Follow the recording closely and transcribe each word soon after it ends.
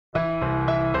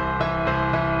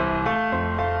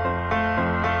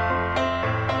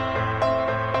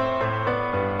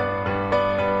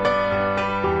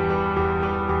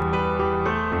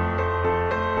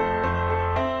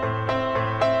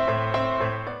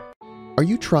Are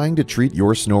you trying to treat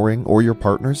your snoring or your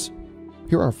partner's?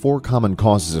 Here are 4 common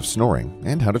causes of snoring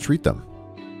and how to treat them.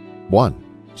 1.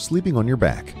 Sleeping on your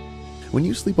back. When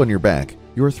you sleep on your back,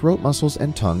 your throat muscles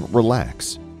and tongue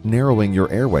relax, narrowing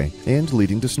your airway and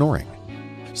leading to snoring.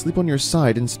 Sleep on your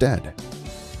side instead.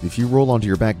 If you roll onto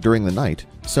your back during the night,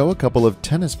 sew a couple of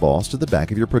tennis balls to the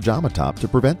back of your pajama top to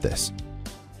prevent this.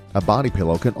 A body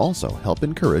pillow can also help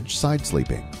encourage side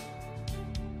sleeping.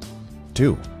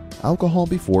 2. Alcohol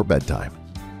before bedtime.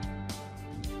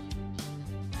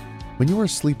 When you are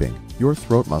sleeping, your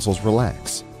throat muscles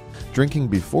relax. Drinking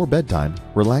before bedtime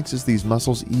relaxes these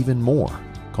muscles even more,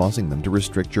 causing them to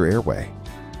restrict your airway.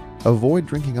 Avoid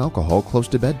drinking alcohol close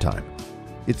to bedtime.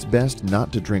 It's best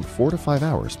not to drink 4 to 5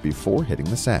 hours before hitting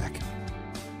the sack.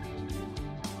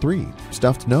 3.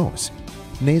 Stuffed nose.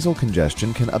 Nasal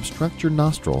congestion can obstruct your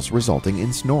nostrils, resulting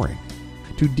in snoring.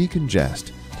 To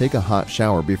decongest, take a hot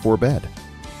shower before bed.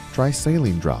 Try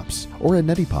saline drops or a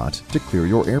neti pot to clear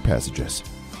your air passages.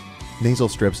 Nasal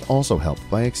strips also help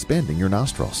by expanding your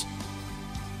nostrils.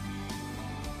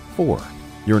 4.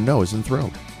 Your nose and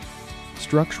throat.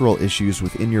 Structural issues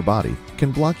within your body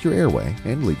can block your airway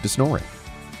and lead to snoring.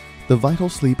 The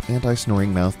VitalSleep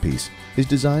anti-snoring mouthpiece is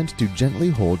designed to gently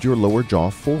hold your lower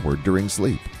jaw forward during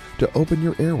sleep to open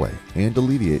your airway and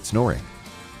alleviate snoring.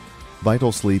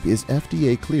 VitalSleep is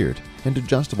FDA-Cleared and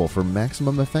adjustable for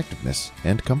maximum effectiveness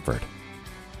and comfort.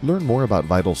 Learn more about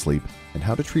VitalSleep and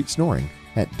how to treat snoring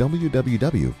at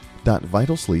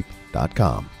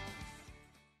www.vitalsleep.com.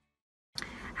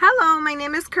 Hello, my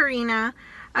name is Karina.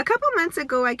 A couple months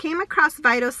ago, I came across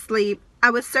VitalSleep.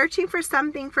 I was searching for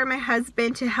something for my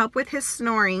husband to help with his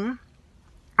snoring.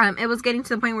 It was getting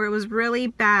to the point where it was really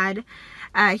bad.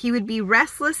 He would be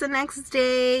restless the next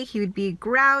day. He would be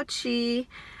grouchy.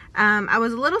 I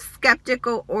was a little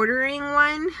skeptical ordering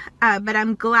one, but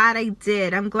I'm glad I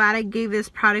did. I'm glad I gave this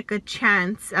product a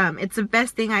chance. It's the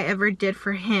best thing I ever did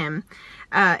for him.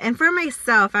 And for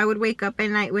myself, I would wake up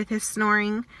at night with his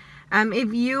snoring.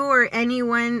 If you or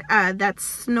anyone that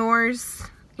snores,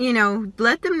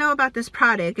 let them know about this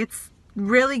product. It's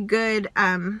really good.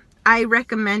 I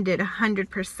recommend it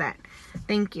 100%.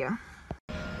 Thank you.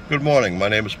 Good morning. My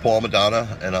name is Paul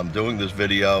Madonna, and I'm doing this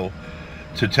video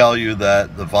to tell you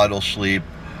that the VitalSleep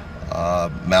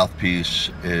mouthpiece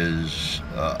is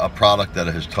a product that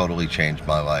has totally changed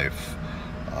my life.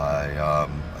 I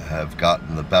have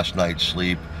gotten the best night's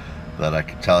sleep that I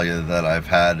can tell you that I've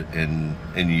had in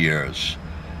years.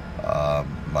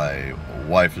 My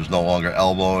wife is no longer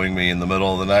elbowing me in the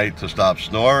middle of the night to stop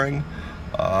snoring.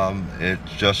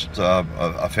 It's just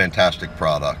a fantastic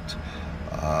product.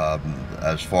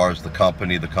 As far as the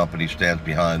company stands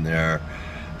behind their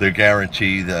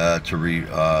guarantee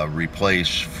to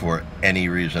replace for any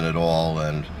reason at all,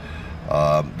 and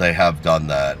they have done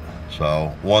that.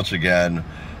 So once again,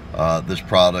 this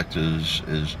product is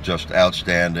just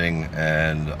outstanding,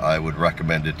 and I would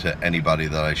recommend it to anybody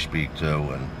that I speak to,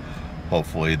 and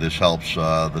hopefully this helps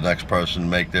the next person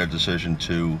make their decision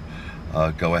to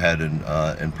go ahead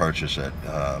and purchase it.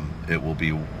 It will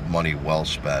be money well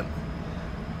spent.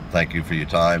 Thank you for your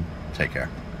time. Take care.